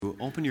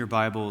open your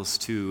Bibles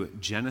to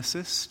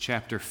Genesis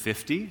chapter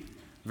 50,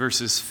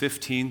 verses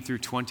 15 through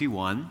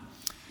 21.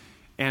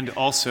 And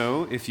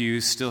also, if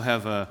you still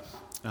have a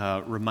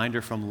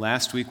reminder from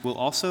last week, we'll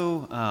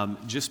also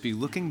just be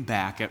looking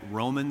back at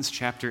Romans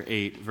chapter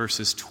 8,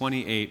 verses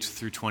 28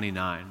 through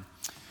 29.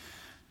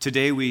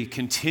 Today we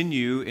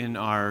continue in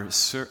our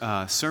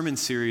sermon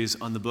series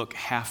on the book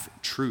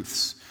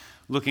Half-Truths,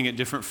 looking at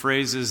different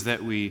phrases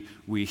that we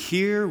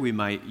hear. We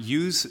might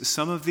use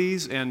some of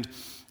these, and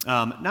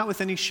not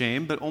with any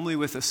shame, but only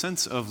with a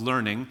sense of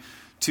learning,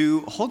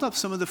 to hold up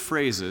some of the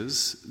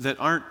phrases that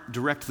aren't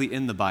directly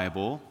in the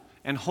Bible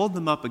and hold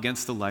them up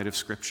against the light of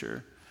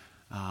Scripture.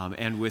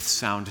 And with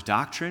sound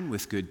doctrine,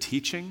 with good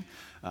teaching,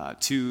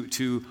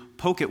 to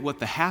poke at what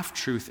the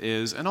half-truth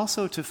is, and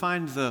also to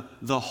find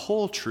the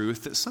whole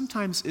truth that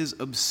sometimes is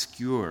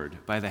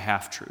obscured by the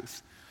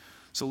half-truth.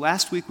 So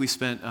last week we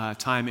spent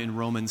time in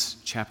Romans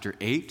chapter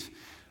 8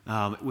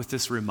 with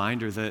this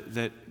reminder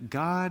that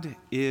God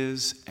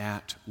is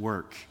at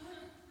work,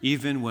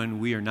 even when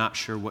we are not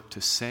sure what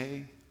to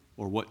say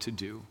or what to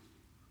do.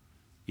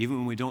 Even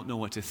when we don't know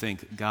what to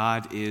think,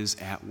 God is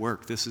at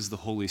work. This is the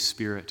Holy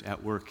Spirit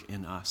at work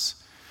in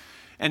us.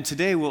 And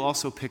today we'll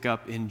also pick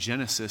up in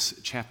Genesis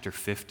chapter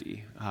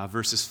 50,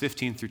 verses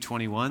 15 through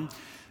 21.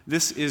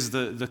 This is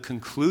the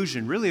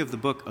conclusion, really, of the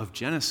book of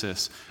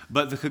Genesis,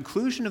 but the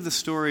conclusion of the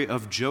story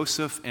of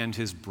Joseph and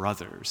his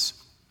brothers.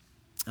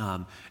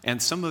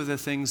 And some of the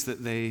things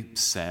that they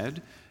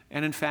said,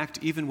 and in fact,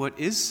 even what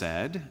is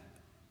said,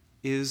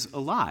 is a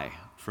lie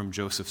from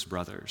Joseph's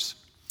brothers.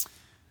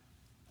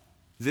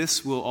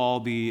 This will all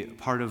be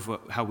part of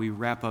how we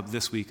wrap up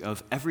this week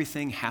of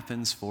Everything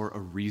Happens for a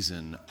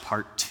Reason,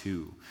 Part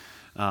 2.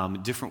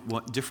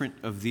 Different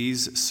of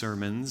these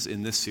sermons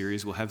in this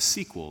series will have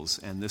sequels,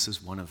 and this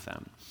is one of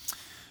them.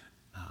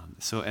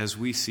 So as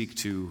we seek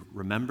to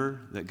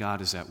remember that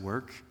God is at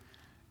work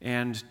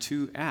and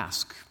to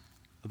ask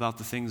about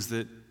the things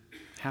that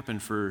happen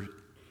for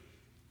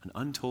an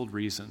untold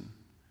reason,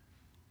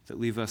 that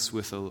leave us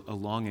with a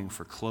longing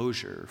for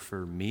closure,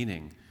 for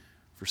meaning,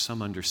 for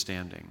some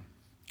understanding,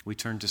 we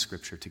turn to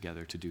Scripture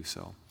together to do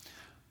so.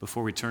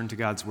 Before we turn to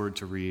God's Word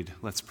to read,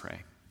 let's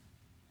pray.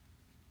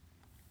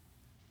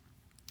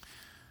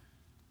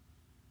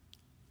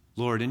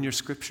 Lord, in your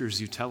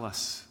Scriptures you tell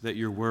us that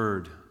your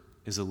Word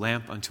is a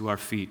lamp unto our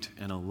feet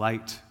and a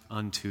light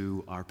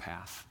unto our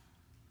path.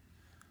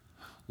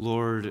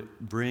 Lord,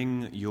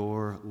 bring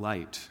your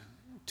light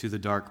to the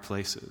dark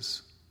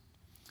places.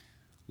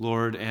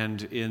 Lord,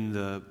 and in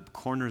the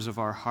corners of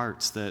our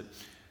hearts that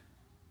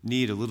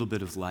need a little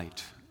bit of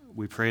light,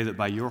 we pray that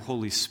by your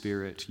Holy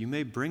Spirit, you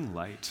may bring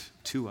light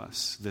to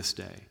us this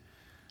day,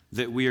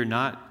 that we are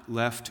not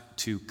left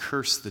to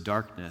curse the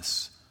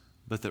darkness,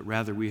 but that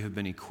rather we have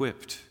been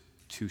equipped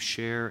to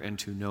share and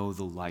to know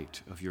the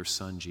light of your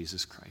Son,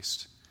 Jesus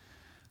Christ.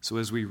 So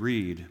as we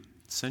read,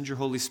 send your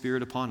Holy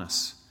Spirit upon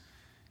us,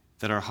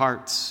 that our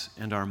hearts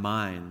and our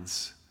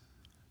minds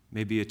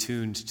may be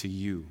attuned to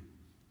you,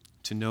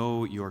 to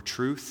know your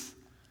truth,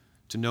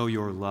 to know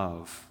your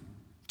love,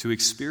 to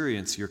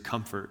experience your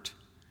comfort,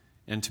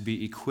 and to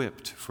be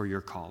equipped for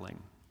your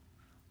calling.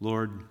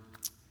 Lord,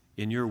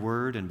 in your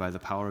word and by the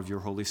power of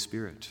your Holy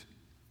Spirit,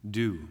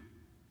 do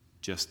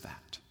just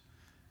that.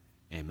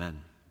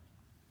 Amen.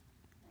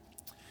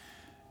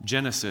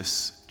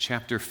 Genesis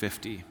chapter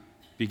 50,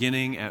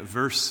 beginning at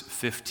verse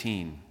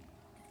 15.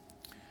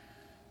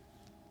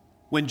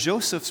 When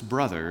Joseph's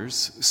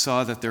brothers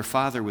saw that their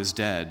father was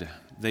dead,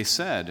 they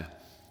said,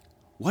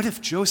 "What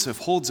if Joseph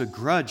holds a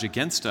grudge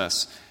against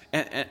us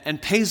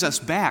and pays us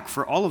back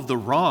for all of the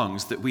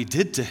wrongs that we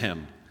did to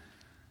him?"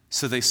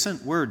 So they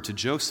sent word to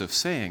Joseph,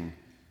 saying,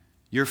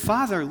 "Your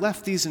father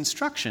left these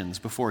instructions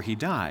before he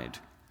died.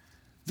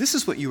 This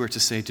is what you are to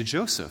say to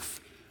Joseph.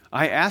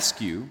 I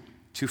ask you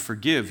to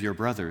forgive your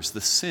brothers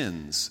the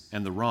sins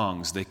and the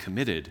wrongs they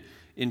committed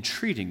in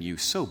treating you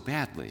so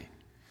badly.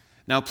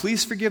 Now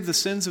please forgive the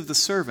sins of the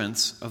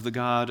servants of the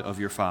God of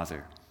your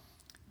father."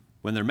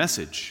 When their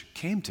message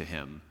came to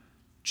him,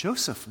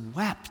 Joseph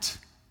wept.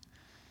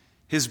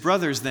 His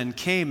brothers then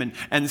came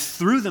and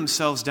threw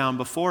themselves down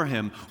before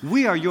him.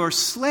 "We are your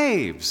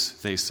slaves,"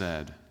 they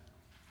said.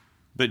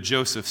 But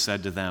Joseph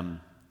said to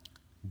them,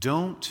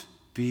 "Don't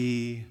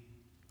be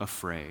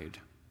afraid.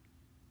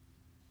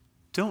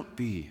 Don't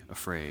be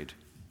afraid.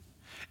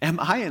 Am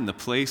I in the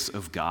place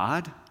of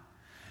God?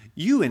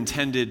 You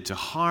intended to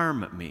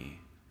harm me,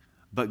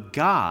 but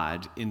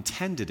God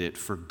intended it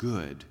for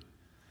good,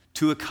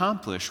 to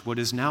accomplish what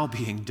is now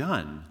being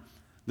done,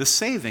 the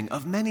saving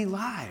of many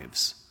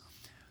lives.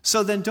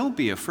 So then don't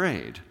be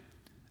afraid.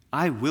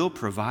 I will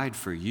provide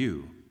for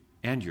you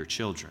and your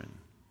children."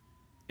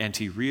 And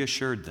he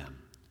reassured them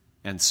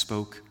and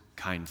spoke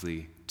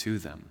kindly to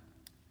them.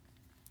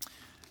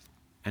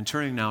 And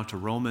turning now to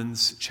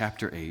Romans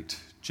chapter 8,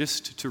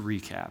 just to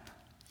recap.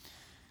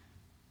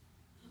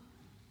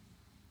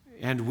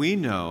 And we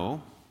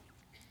know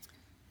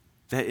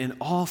that in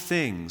all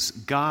things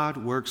God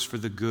works for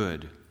the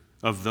good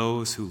of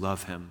those who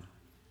love him,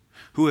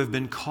 who have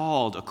been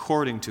called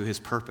according to his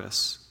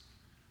purpose.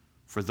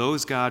 For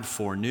those God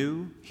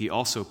foreknew, he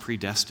also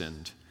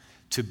predestined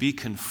to be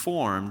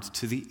conformed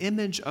to the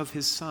image of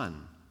his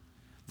Son,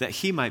 that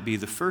he might be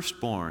the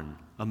firstborn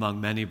among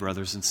many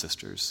brothers and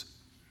sisters.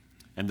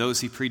 And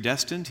those he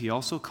predestined, he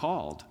also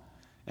called.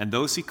 And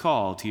those he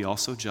called, he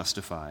also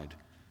justified.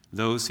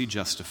 Those he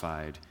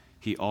justified,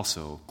 he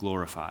also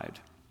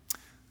glorified.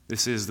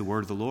 This is the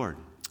word of the Lord.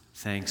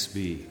 Thanks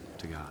be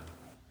to God.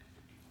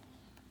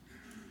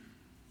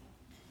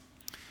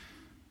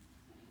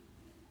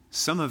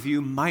 Some of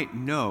you might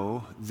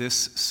know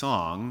this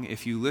song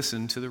if you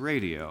listen to the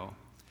radio.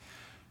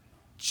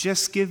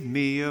 Just give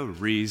me a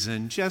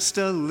reason, just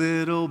a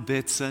little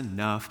bit's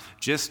enough,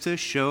 just to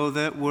show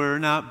that we're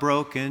not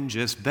broken,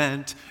 just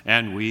bent,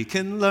 and we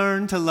can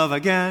learn to love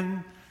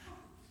again.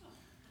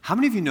 How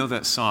many of you know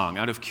that song,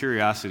 out of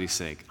curiosity's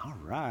sake? All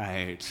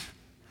right.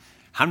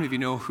 How many of you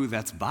know who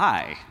that's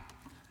by?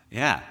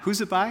 Yeah. Who's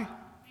it by?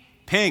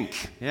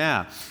 Pink.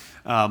 Yeah.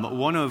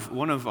 One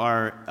of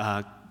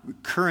our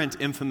current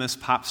infamous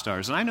pop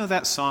stars. And I know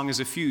that song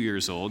is a few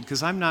years old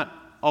because I'm not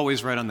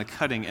always right on the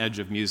cutting edge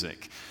of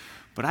music.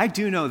 But I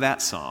do know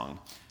that song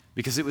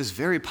because it was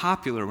very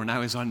popular when I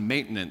was on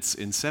maintenance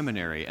in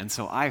seminary, and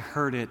so I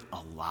heard it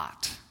a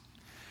lot.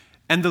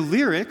 And the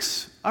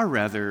lyrics are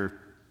rather,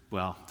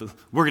 we're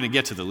going to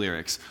get to the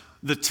lyrics.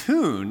 The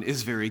tune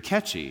is very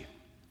catchy.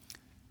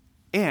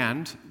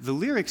 And the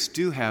lyrics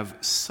do have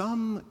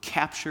some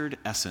captured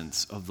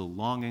essence of the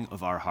longing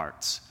of our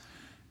hearts.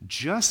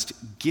 Just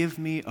give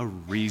me a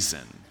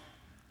reason.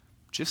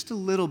 Just a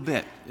little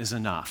bit is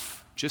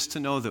enough. Just to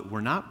know that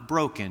we're not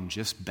broken,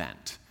 just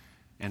bent.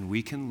 And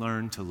we can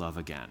learn to love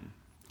again.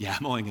 Yeah,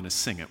 I'm only going to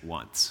sing it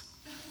once.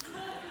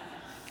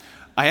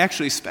 I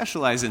actually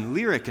specialize in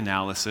lyric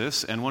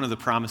analysis, and one of the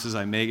promises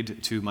I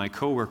made to my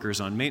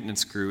coworkers on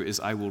maintenance crew is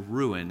I will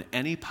ruin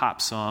any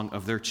pop song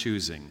of their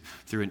choosing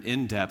through an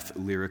in-depth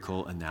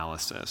lyrical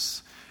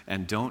analysis.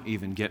 And don't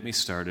even get me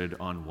started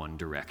on One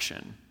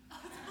Direction.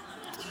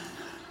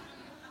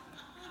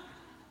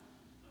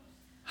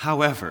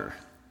 However,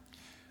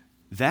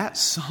 that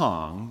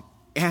song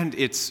and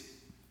its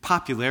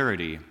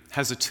popularity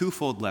has a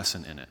twofold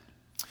lesson in it.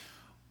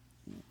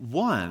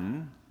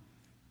 One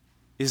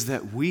is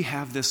that we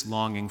have this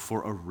longing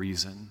for a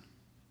reason.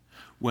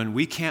 When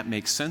we can't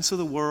make sense of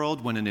the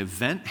world, when an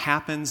event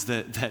happens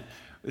that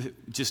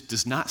just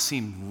does not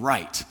seem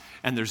right,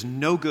 and there's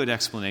no good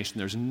explanation,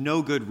 there's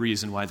no good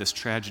reason why this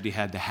tragedy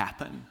had to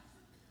happen.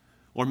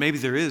 Or maybe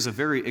there is a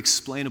very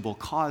explainable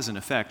cause and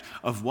effect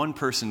of one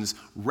person's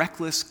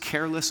reckless,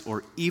 careless,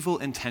 or evil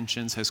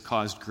intentions has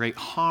caused great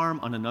harm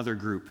on another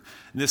group.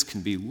 And this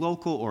can be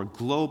local or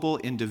global,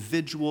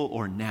 individual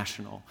or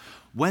national.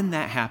 When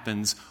that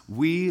happens,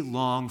 we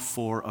long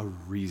for a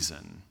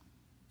reason.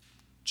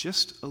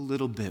 Just a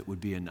little bit would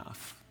be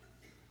enough.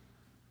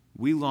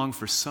 We long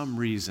for some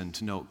reason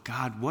to know,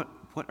 God, what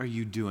are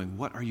you doing?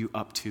 What are you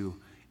up to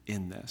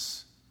in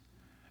this?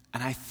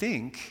 And I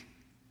think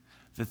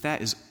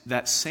that is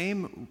that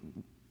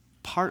same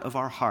part of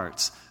our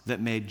hearts that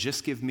made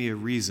Just Give Me a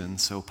Reason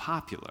so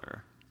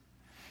popular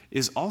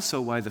is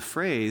also why the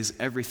phrase,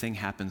 everything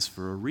happens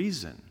for a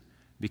reason,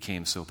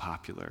 became so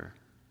popular.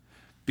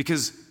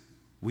 Because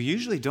we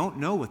usually don't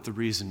know what the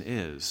reason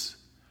is,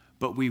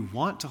 but we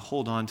want to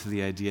hold on to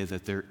the idea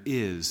that there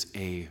is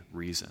a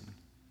reason.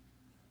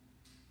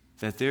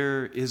 That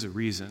there is a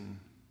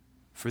reason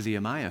for the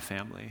Amaya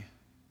family.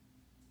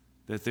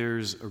 That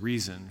there's a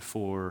reason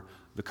for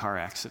the car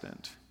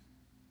accident,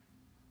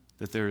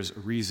 that there's a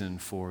reason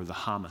for the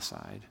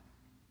homicide,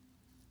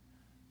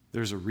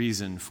 there's a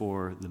reason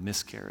for the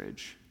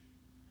miscarriage.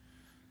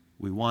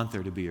 We want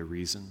there to be a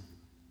reason.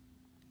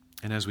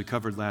 And as we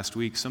covered last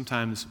week,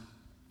 sometimes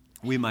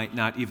we might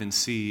not even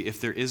see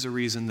if there is a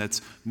reason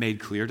that's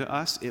made clear to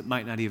us. It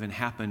might not even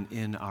happen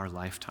in our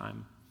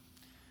lifetime.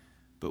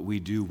 But we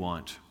do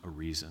want a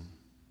reason.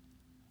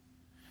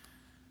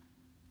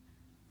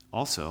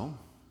 Also,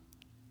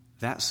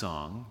 that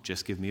song,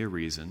 Just Give Me a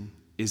Reason,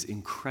 is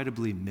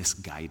incredibly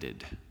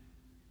misguided.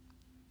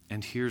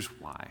 And here's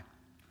why.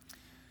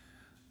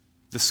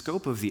 The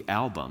scope of the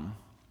album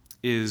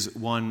is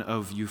one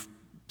of, you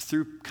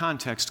through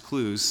context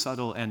clues,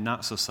 subtle and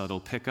not so subtle,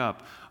 pick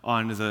up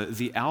on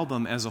the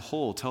album as a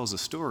whole tells a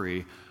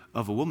story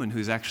of a woman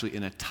who's actually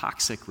in a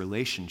toxic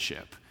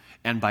relationship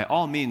and by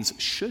all means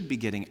should be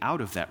getting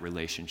out of that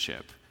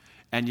relationship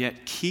and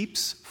yet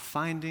keeps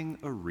finding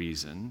a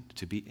reason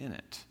to be in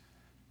it.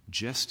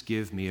 Just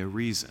give me a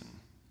reason.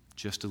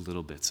 Just a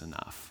little bit's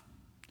enough.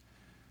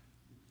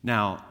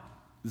 Now,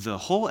 the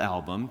whole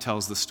album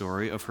tells the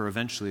story of her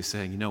eventually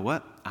saying, you know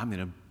what? I'm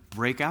going to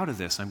break out of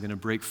this. I'm going to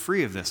break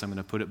free of this. I'm going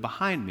to put it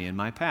behind me in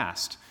my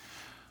past.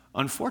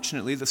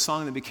 Unfortunately, the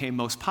song that became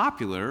most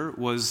popular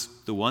was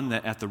the one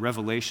that at the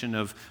revelation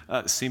of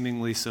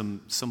seemingly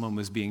someone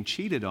was being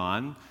cheated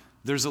on,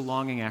 there's a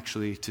longing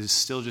actually to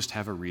still just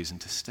have a reason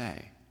to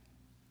stay.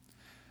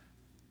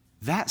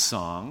 That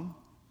song,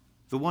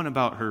 the one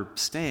about her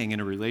staying in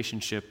a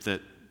relationship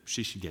that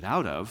she should get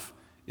out of,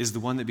 is the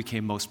one that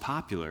became most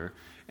popular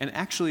and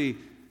actually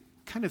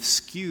kind of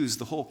skews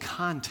the whole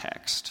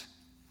context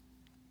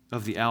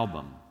of the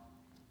album,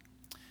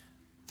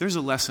 there's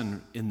a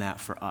lesson in that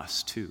for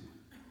us too.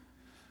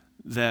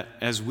 That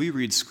as we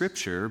read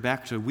Scripture,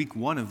 back to week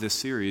 1 of this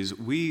series,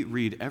 we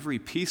read every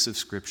piece of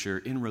Scripture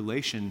in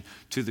relation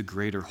to the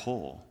greater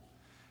whole.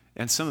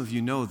 And some of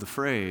you know the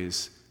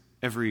phrase,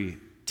 every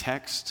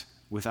text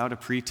without a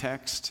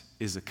pretext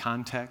is a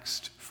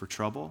context for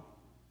trouble.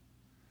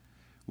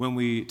 When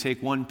we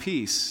take one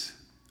piece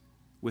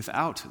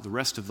without the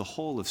rest of the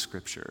whole of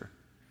Scripture,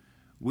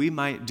 we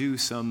might do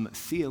some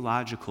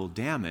theological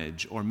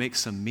damage or make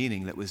some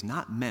meaning that was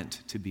not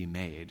meant to be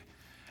made.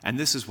 And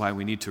this is why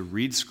we need to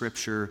read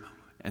Scripture,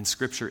 and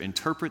Scripture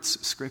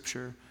interprets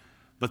Scripture.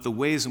 But the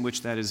ways in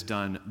which that is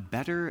done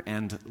better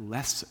and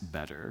less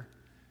better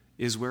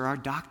is where our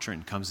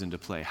doctrine comes into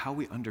play, how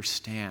we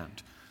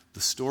understand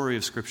the story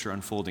of Scripture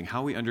unfolding,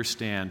 how we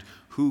understand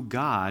who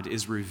God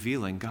is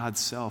revealing God's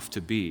self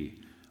to be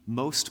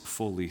most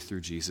fully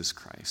through Jesus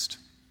Christ.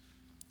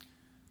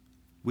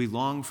 We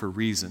long for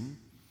reason,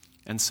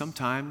 and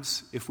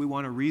sometimes, if we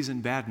want to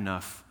reason bad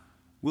enough,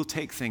 we'll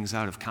take things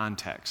out of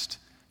context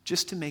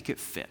just to make it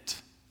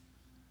fit.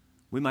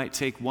 We might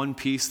take one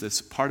piece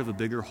that's part of a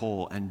bigger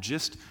whole and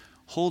just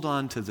hold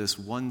on to this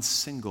one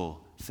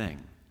single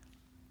thing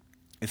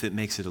if it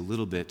makes it a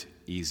little bit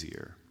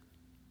easier.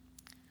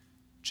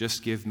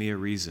 Just give me a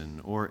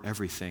reason, or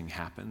everything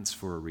happens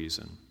for a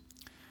reason.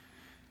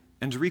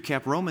 And to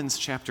recap, Romans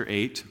chapter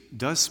 8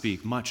 does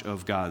speak much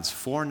of God's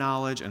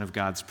foreknowledge and of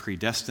God's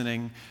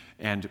predestining.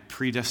 And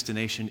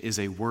predestination is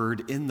a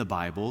word in the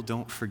Bible.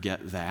 Don't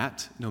forget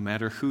that, no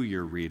matter who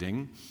you're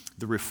reading.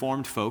 The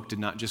Reformed folk did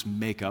not just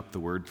make up the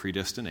word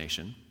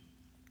predestination.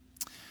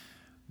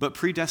 But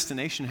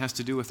predestination has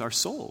to do with our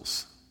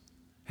souls,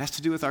 has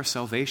to do with our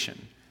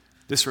salvation.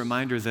 This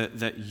reminder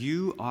that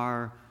you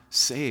are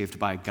saved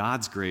by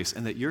God's grace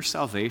and that your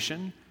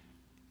salvation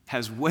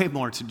has way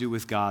more to do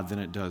with God than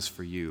it does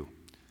for you.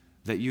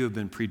 That you have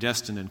been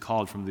predestined and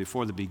called from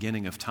before the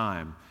beginning of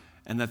time.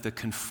 And that the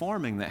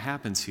conforming that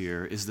happens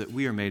here is that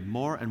we are made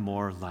more and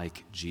more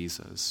like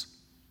Jesus.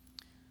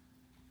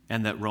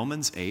 And that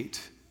Romans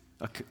 8,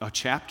 a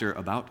chapter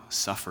about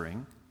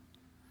suffering,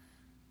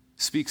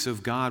 speaks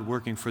of God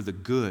working for the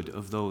good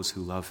of those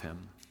who love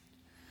him,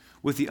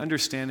 with the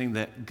understanding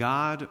that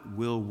God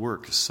will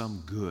work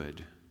some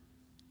good,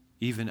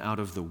 even out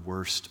of the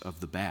worst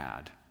of the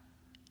bad.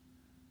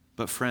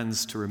 But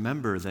friends, to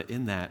remember that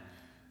in that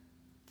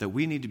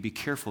we need to be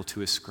careful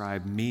to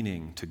ascribe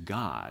meaning to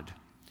God,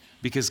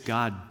 because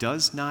God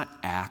does not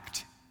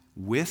act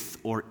with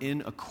or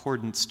in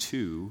accordance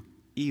to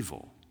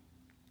evil.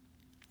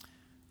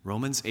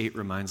 Romans 8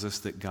 reminds us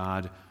that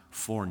God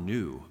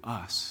foreknew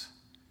us.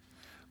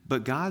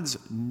 But God's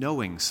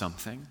knowing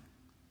something,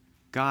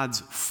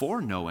 God's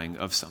foreknowing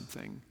of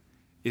something,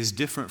 is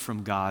different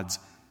from God's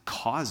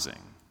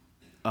causing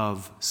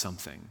of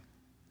something.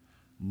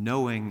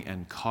 Knowing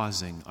and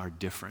causing are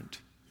different.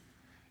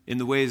 In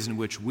the ways in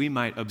which we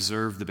might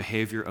observe the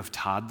behavior of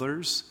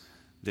toddlers,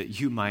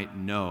 that you might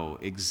know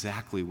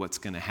exactly what's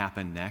going to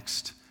happen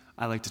next.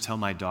 I like to tell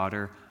my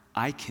daughter,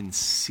 I can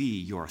see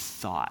your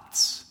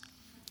thoughts.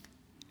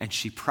 And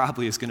she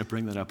probably is going to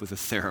bring that up with a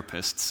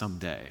therapist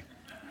someday.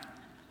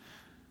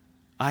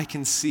 I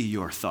can see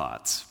your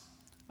thoughts.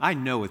 I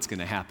know what's going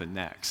to happen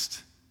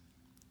next.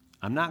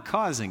 I'm not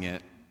causing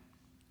it.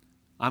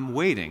 I'm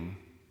waiting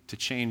to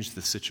change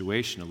the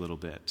situation a little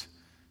bit.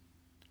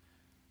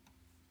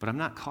 But I'm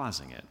not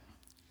causing it.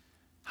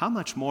 How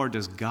much more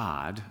does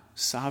God,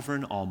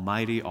 sovereign,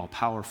 almighty,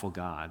 all-powerful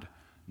God,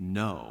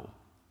 know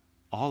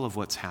all of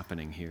what's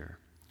happening here?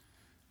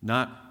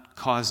 Not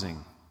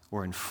causing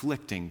or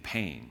inflicting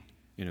pain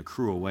in a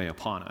cruel way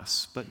upon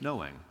us, but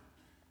knowing.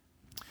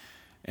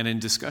 And in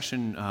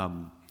discussion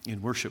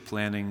in worship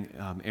planning,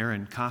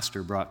 Aaron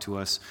Koster brought to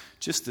us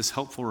just this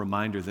helpful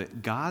reminder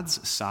that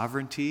God's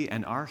sovereignty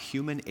and our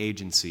human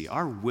agency,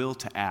 our will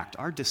to act,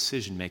 our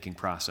decision-making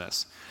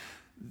process,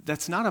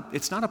 it's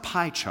not a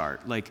pie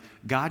chart, like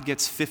God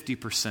gets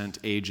 50%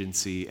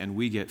 agency and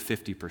we get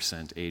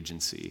 50%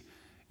 agency.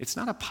 It's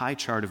not a pie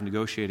chart of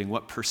negotiating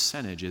what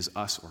percentage is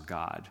us or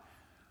God,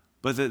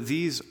 but that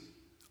these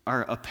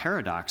are a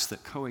paradox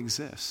that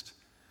coexist,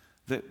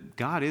 that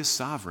God is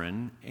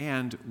sovereign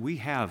and we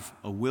have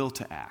a will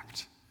to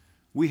act.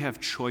 We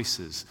have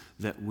choices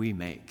that we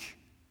make.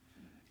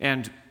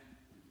 And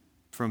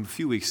from a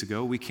few weeks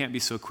ago, we can't be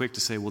so quick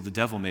to say, well, the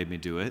devil made me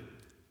do it,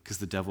 because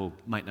the devil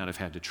might not have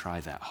had to try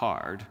that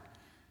hard.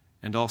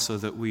 And also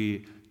that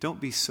we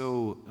don't be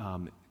so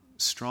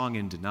strong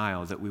in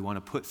denial that we want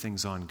to put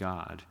things on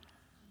God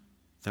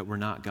that we're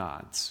not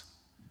God's.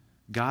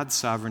 God's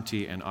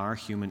sovereignty and our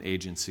human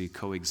agency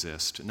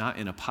coexist, not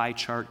in a pie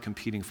chart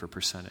competing for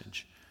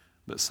percentage,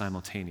 but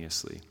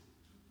simultaneously.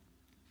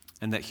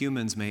 And that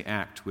humans may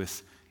act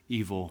with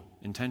evil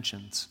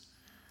intentions.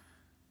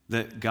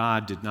 That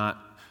God did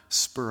not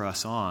spur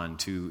us on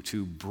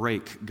to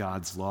break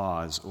God's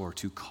laws or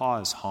to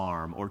cause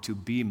harm or to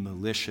be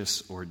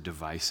malicious or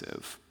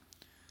divisive.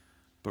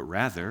 But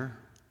rather,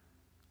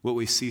 what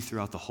we see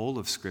throughout the whole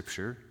of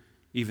Scripture,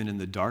 even in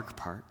the dark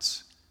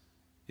parts,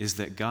 is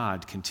that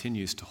God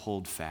continues to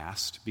hold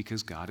fast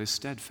because God is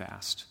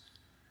steadfast.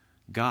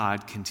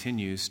 God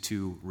continues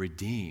to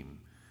redeem.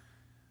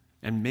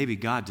 And maybe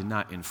God did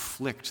not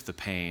inflict the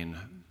pain,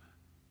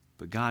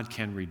 but God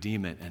can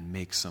redeem it and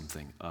make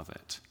something of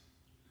it.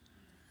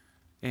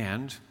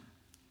 And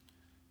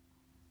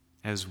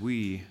as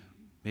we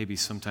maybe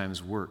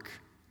sometimes work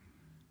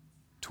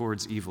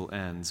towards evil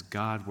ends,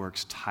 God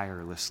works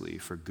tirelessly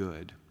for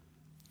good.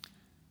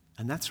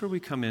 And that's where we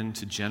come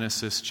into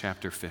Genesis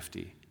chapter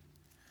 50,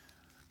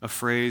 a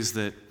phrase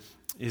that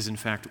is in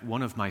fact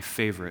one of my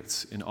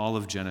favorites in all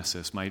of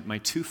Genesis. My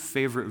two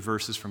favorite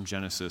verses from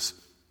Genesis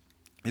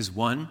is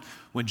one,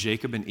 when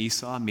Jacob and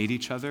Esau meet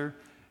each other,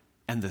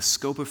 and the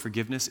scope of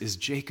forgiveness is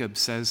Jacob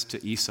says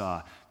to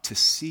Esau, to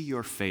see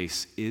your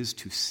face is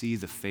to see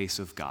the face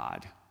of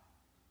God.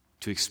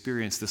 To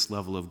experience this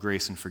level of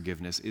grace and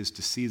forgiveness is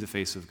to see the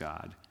face of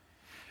God.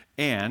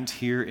 And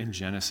here in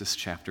Genesis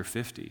chapter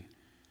 50,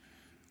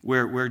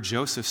 where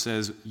Joseph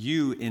says,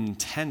 you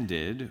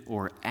intended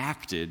or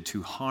acted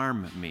to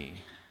harm me,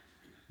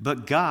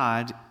 but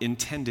God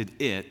intended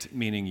it,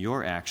 meaning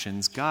your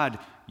actions. God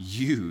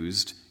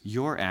used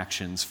your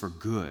actions for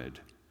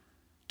good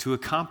to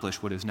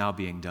accomplish what is now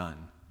being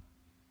done.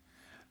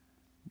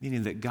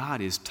 Meaning that God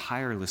is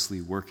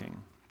tirelessly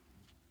working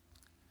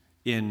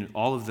in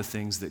all of the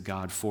things that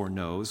God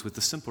foreknows, with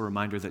the simple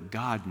reminder that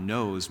God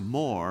knows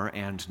more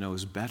and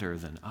knows better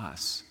than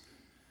us.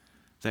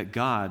 That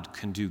God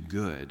can do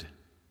good,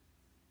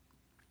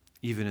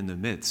 even in the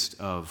midst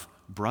of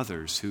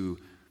brothers who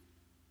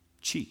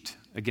cheat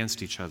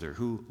against each other,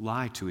 who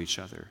lie to each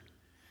other.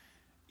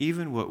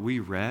 Even what we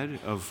read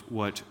of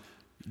what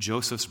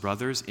Joseph's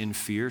brothers in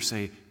fear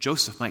say,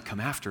 Joseph might come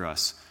after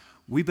us.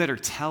 We better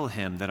tell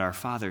him that our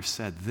father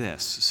said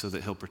this so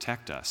that he'll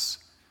protect us.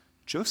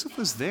 Joseph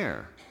was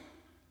there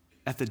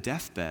at the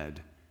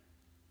deathbed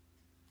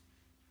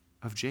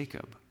of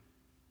Jacob.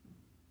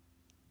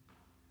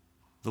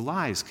 The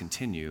lies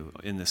continue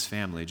in this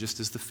family just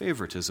as the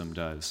favoritism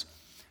does.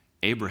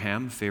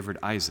 Abraham favored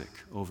Isaac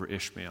over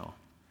Ishmael.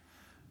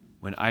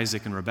 When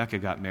Isaac and Rebekah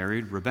got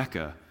married,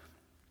 Rebekah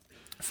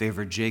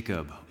favored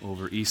Jacob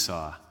over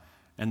Esau.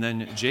 And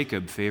then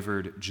Jacob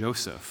favored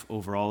Joseph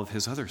over all of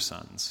his other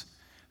sons.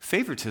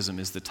 Favoritism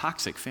is the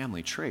toxic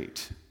family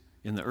trait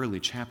in the early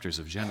chapters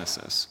of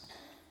Genesis.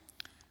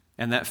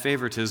 And that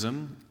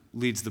favoritism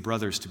leads the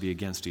brothers to be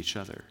against each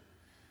other,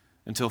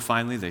 until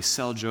finally they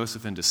sell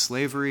Joseph into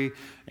slavery,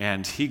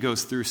 and he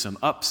goes through some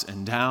ups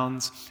and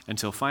downs,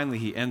 until finally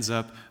he ends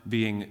up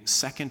being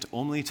second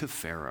only to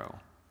Pharaoh.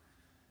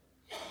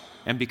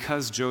 And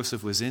because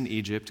Joseph was in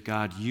Egypt,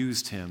 God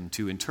used him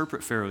to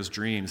interpret Pharaoh's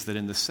dreams that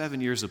in the 7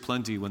 years of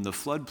plenty, when the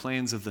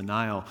floodplains of the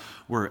Nile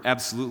were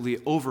absolutely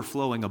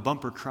overflowing, a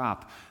bumper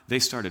crop, they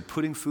started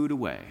putting food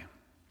away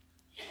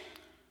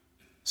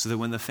so that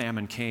when the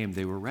famine came,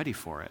 they were ready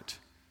for it.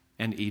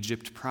 And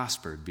Egypt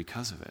prospered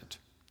because of it.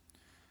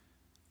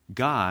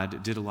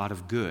 God did a lot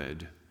of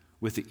good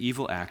with the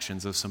evil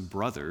actions of some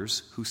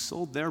brothers who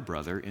sold their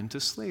brother into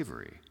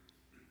slavery.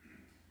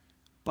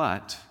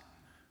 But,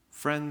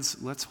 friends,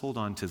 let's hold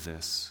on to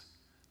this.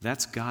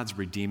 That's God's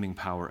redeeming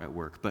power at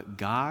work. But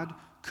God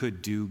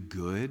could do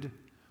good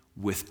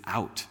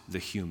without the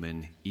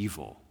human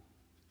evil.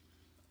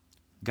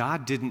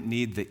 God didn't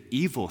need the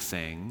evil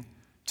thing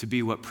to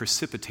be what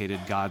precipitated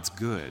God's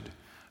good.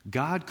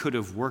 God could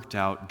have worked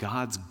out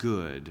God's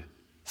good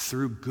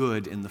through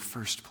good in the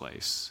first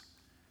place.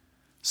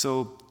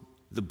 So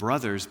the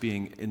brothers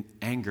being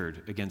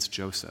angered against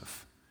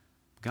Joseph,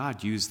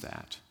 God used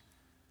that.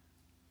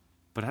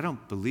 But I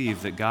don't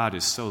believe that God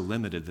is so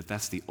limited that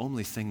that's the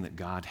only thing that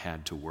God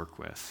had to work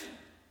with.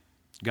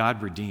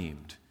 God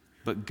redeemed,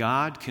 but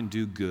God can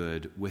do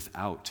good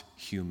without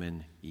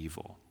human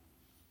evil.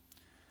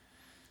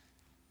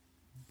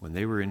 When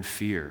they were in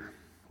fear,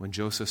 when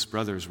Joseph's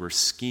brothers were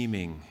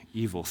scheming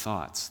evil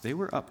thoughts, they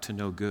were up to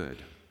no good.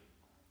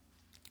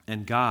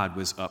 And God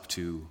was up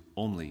to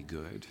only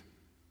good,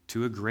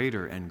 to a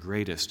greater and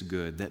greatest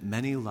good, that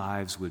many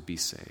lives would be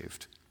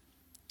saved.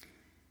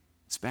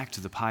 It's back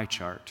to the pie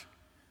chart.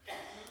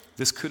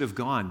 This could have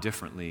gone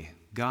differently.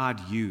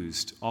 God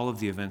used all of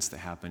the events that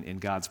happened in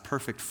God's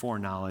perfect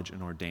foreknowledge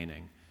and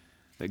ordaining.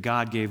 That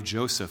God gave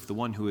Joseph, the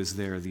one who is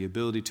there, the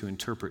ability to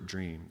interpret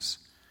dreams.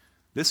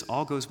 This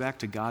all goes back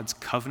to God's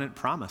covenant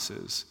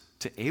promises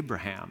to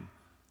Abraham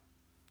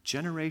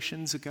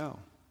generations ago,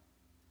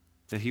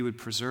 that he would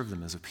preserve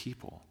them as a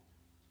people.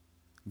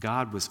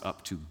 God was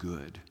up to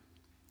good.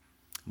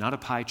 Not a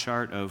pie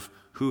chart of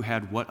who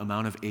had what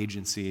amount of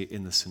agency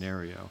in the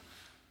scenario,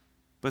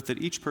 but that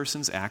each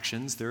person's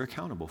actions they're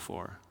accountable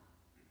for,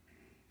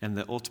 and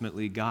that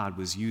ultimately God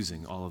was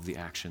using all of the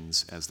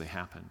actions as they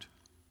happened.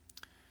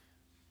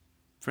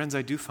 Friends,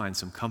 I do find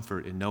some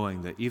comfort in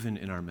knowing that even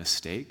in our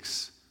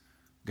mistakes,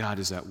 God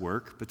is at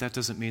work, but that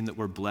doesn't mean that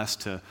we're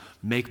blessed to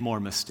make more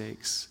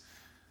mistakes.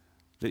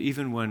 That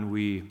even when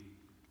we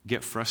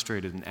get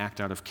frustrated and act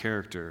out of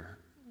character,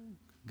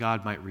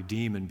 God might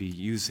redeem and be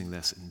using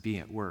this and be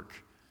at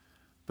work.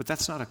 But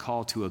that's not a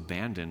call to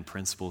abandon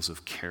principles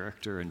of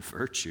character and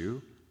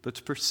virtue. but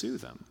to pursue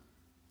them.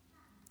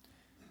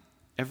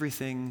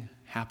 Everything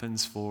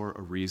happens for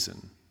a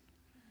reason.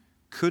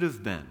 Could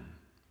have been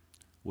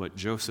what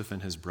Joseph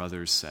and his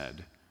brothers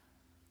said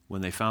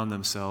when they found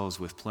themselves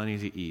with plenty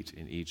to eat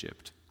in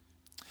Egypt.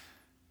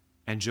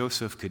 And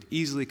Joseph could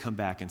easily come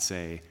back and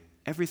say,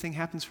 everything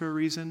happens for a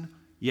reason?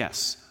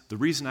 Yes, the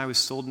reason I was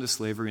sold into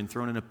slavery and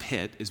thrown in a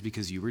pit is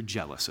because you were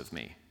jealous of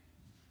me.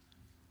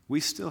 We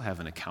still have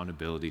an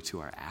accountability to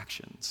our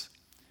actions.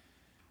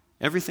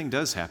 Everything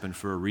does happen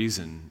for a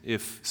reason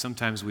if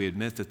sometimes we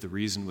admit that the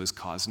reason was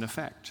cause and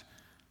effect.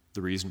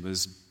 The reason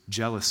was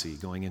jealousy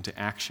going into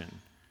action.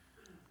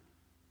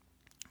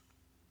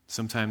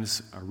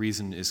 Sometimes our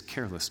reason is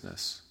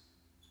carelessness.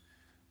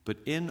 But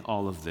in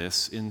all of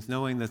this, in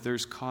knowing that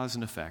there's cause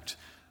and effect,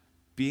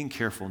 being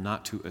careful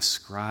not to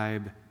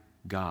ascribe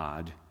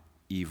God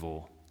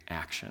evil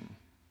action.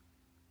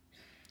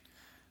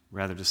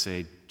 Rather to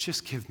say,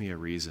 just give me a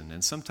reason.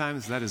 And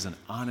sometimes that is an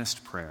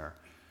honest prayer.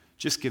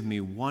 Just give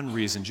me one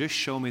reason. Just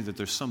show me that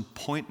there's some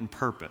point and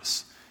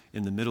purpose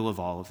in the middle of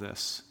all of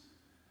this.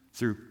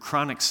 Through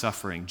chronic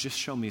suffering, just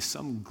show me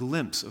some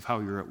glimpse of how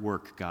you're at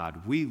work,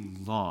 God. We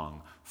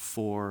long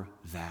for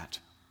that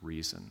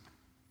reason.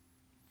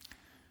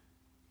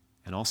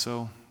 And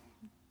also,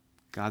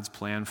 God's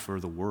plan for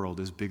the world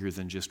is bigger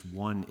than just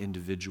one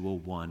individual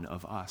one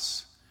of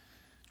us.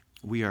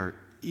 We are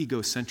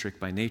egocentric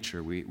by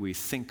nature. We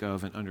think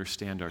of and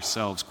understand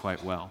ourselves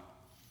quite well.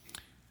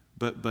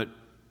 But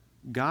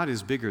God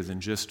is bigger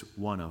than just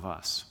one of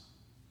us.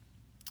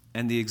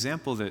 And the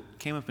example that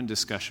came up in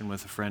discussion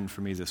with a friend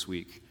for me this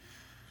week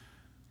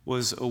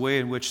was a way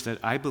in which that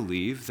I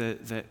believe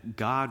that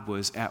God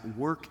was at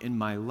work in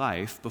my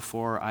life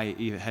before I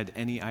even had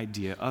any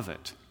idea of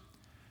it.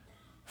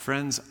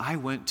 Friends, I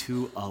went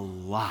to a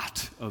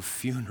lot of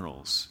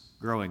funerals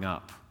growing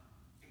up.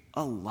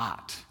 A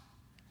lot.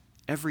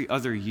 Every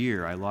other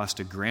year, I lost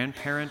a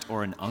grandparent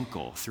or an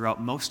uncle throughout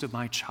most of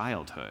my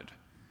childhood.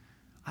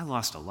 I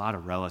lost a lot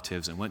of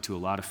relatives and went to a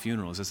lot of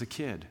funerals as a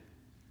kid.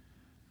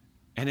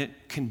 And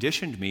it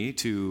conditioned me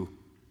to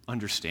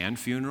understand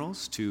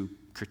funerals, to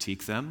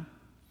critique them.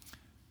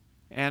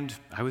 And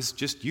I was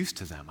just used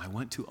to them. I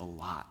went to a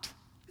lot.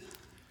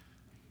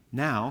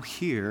 Now,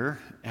 here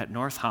at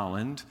North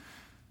Holland,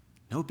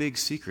 no big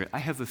secret, I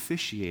have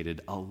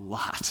officiated a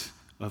lot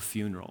of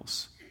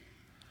funerals.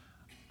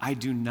 I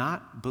do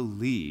not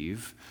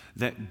believe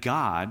that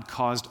God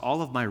caused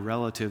all of my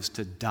relatives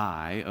to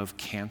die of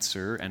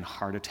cancer and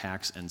heart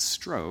attacks and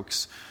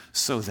strokes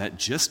so that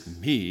just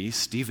me,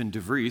 Stephen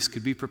DeVries,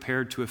 could be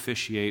prepared to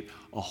officiate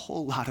a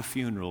whole lot of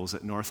funerals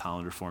at North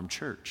Holland Reformed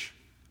Church.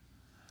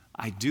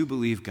 I do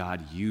believe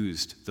God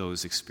used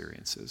those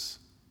experiences.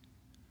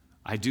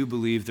 I do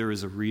believe there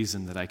is a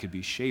reason that I could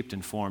be shaped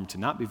and formed to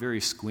not be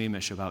very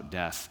squeamish about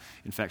death.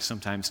 In fact,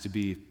 sometimes to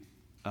be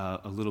a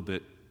little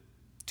bit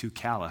too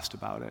calloused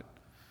about it.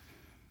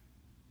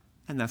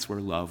 And that's where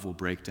love will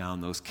break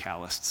down those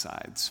calloused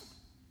sides.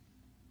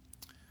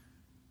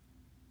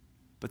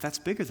 But that's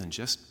bigger than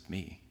just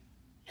me.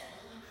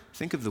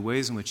 Think of the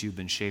ways in which you've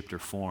been shaped or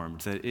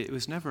formed, that it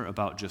was never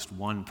about just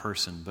one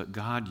person, but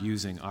God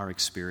using our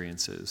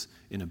experiences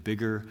in a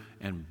bigger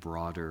and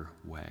broader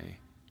way.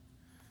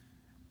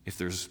 If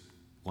there's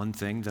one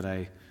thing that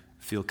I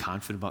feel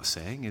confident about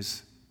saying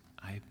is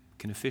I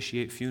can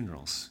officiate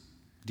funerals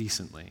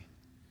decently.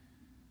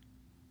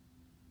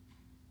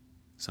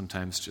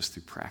 Sometimes just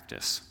through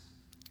practice.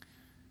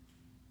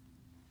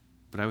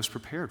 But I was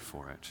prepared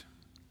for it.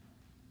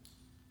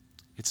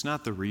 It's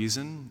not the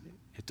reason.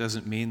 It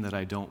doesn't mean that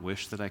I don't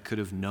wish that I could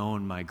have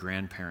known my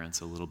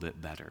grandparents a little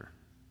bit better.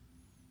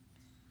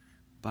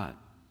 But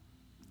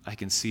I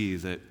can see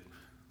that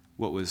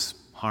what was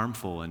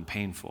harmful and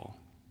painful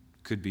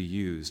could be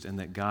used, and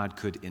that God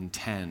could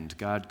intend,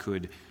 God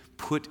could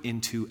put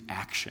into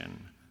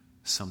action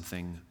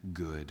something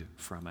good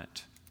from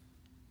it.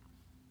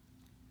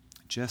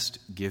 Just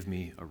give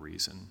me a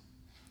reason.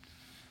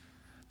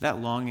 That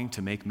longing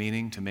to make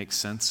meaning, to make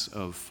sense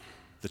of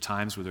the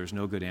times where there's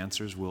no good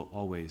answers will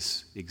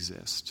always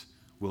exist,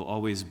 will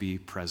always be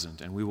present,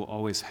 and we will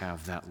always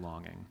have that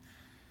longing.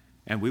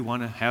 And we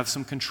want to have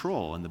some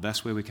control, and the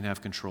best way we can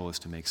have control is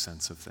to make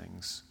sense of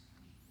things.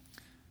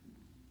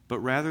 But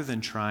rather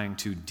than trying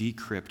to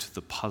decrypt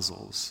the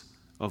puzzles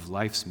of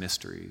life's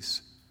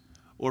mysteries,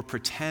 or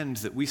pretend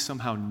that we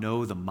somehow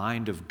know the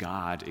mind of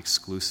God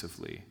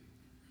exclusively,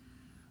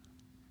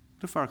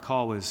 what if our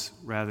call was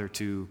rather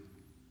to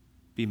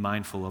be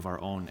mindful of our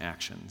own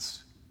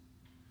actions?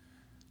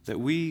 That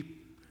we,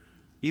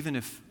 even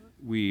if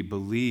we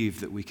believe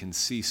that we can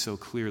see so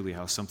clearly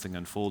how something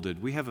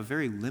unfolded, we have a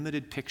very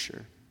limited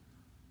picture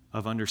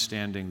of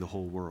understanding the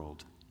whole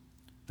world.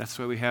 That's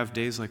why we have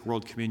days like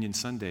World Communion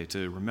Sunday,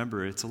 to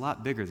remember it's a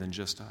lot bigger than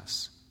just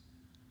us.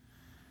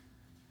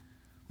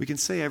 We can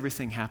say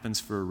everything happens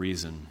for a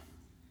reason,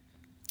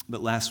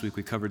 but last week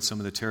we covered some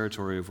of the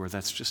territory of where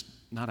that's just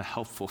not a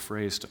helpful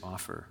phrase to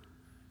offer.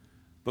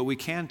 But we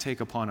can take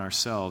upon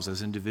ourselves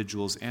as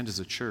individuals and as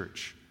a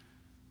church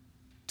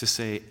to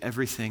say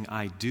everything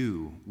I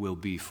do will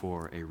be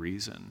for a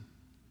reason.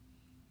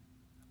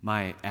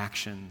 My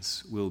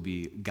actions will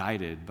be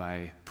guided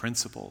by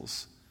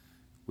principles.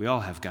 We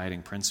all have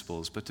guiding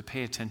principles, but to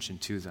pay attention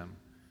to them,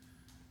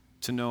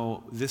 to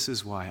know this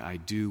is why I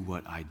do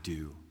what I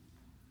do,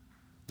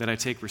 that I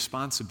take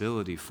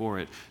responsibility for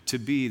it, to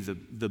be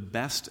the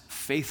best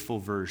faithful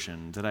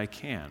version that I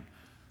can,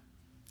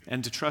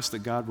 and to trust that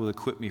God will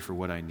equip me for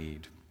what I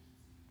need.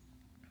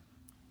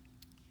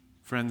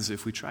 Friends,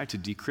 if we try to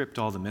decrypt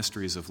all the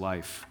mysteries of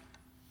life,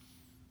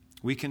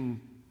 we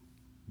can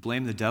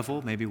blame the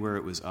devil, maybe where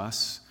it was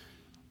us,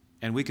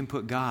 and we can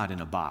put God in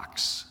a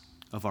box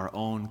of our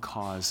own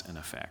cause and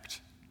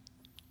effect.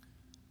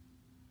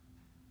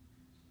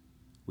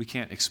 We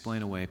can't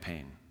explain away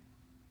pain,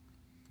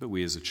 but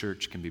we as a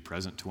church can be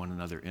present to one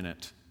another in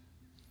it.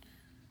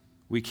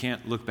 We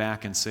can't look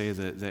back and say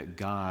that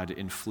God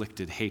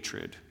inflicted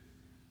hatred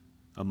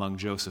among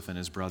Joseph and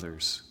his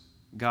brothers.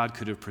 God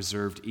could have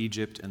preserved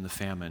Egypt and the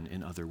famine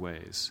in other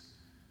ways.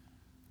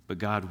 But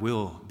God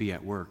will be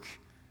at work,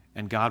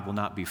 and God will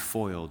not be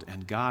foiled,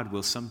 and God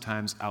will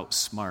sometimes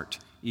outsmart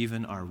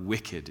even our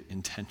wicked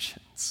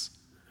intentions.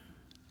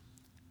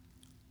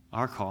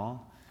 Our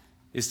call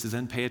is to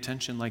then pay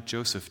attention like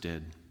Joseph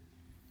did,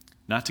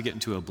 not to get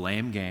into a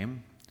blame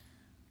game,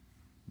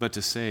 but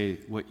to say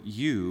what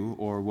you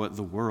or what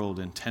the world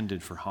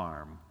intended for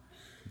harm,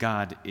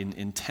 God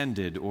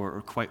intended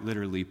or quite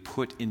literally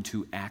put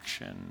into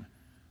action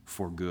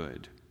for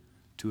good,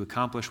 to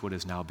accomplish what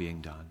is now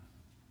being done.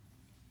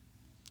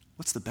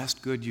 What's the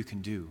best good you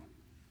can do?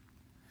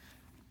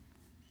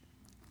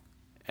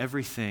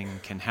 Everything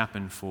can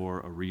happen for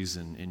a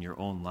reason in your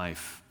own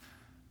life.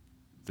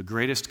 The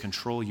greatest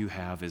control you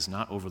have is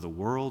not over the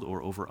world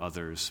or over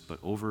others, but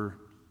over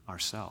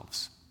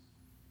ourselves.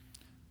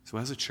 So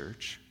as a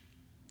church,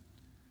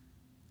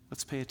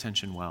 let's pay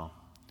attention well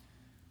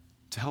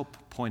to help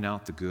point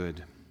out the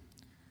good.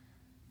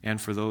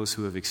 And for those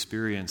who have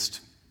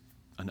experienced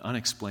an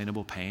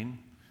unexplainable pain,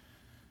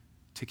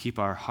 to keep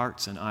our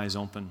hearts and eyes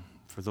open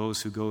for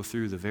those who go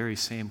through the very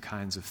same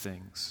kinds of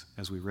things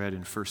as we read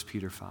in 1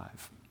 Peter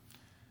 5.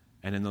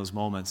 And in those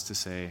moments to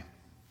say,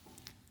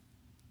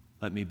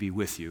 let me be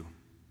with you.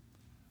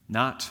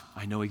 Not,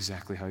 I know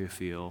exactly how you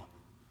feel.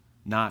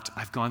 Not,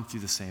 I've gone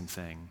through the same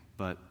thing.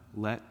 But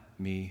let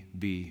me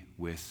be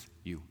with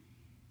you.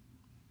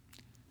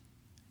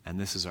 And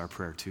this is our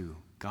prayer too.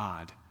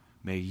 God,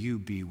 may you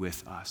be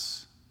with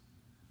us,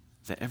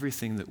 that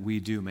everything that we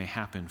do may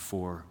happen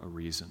for a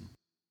reason.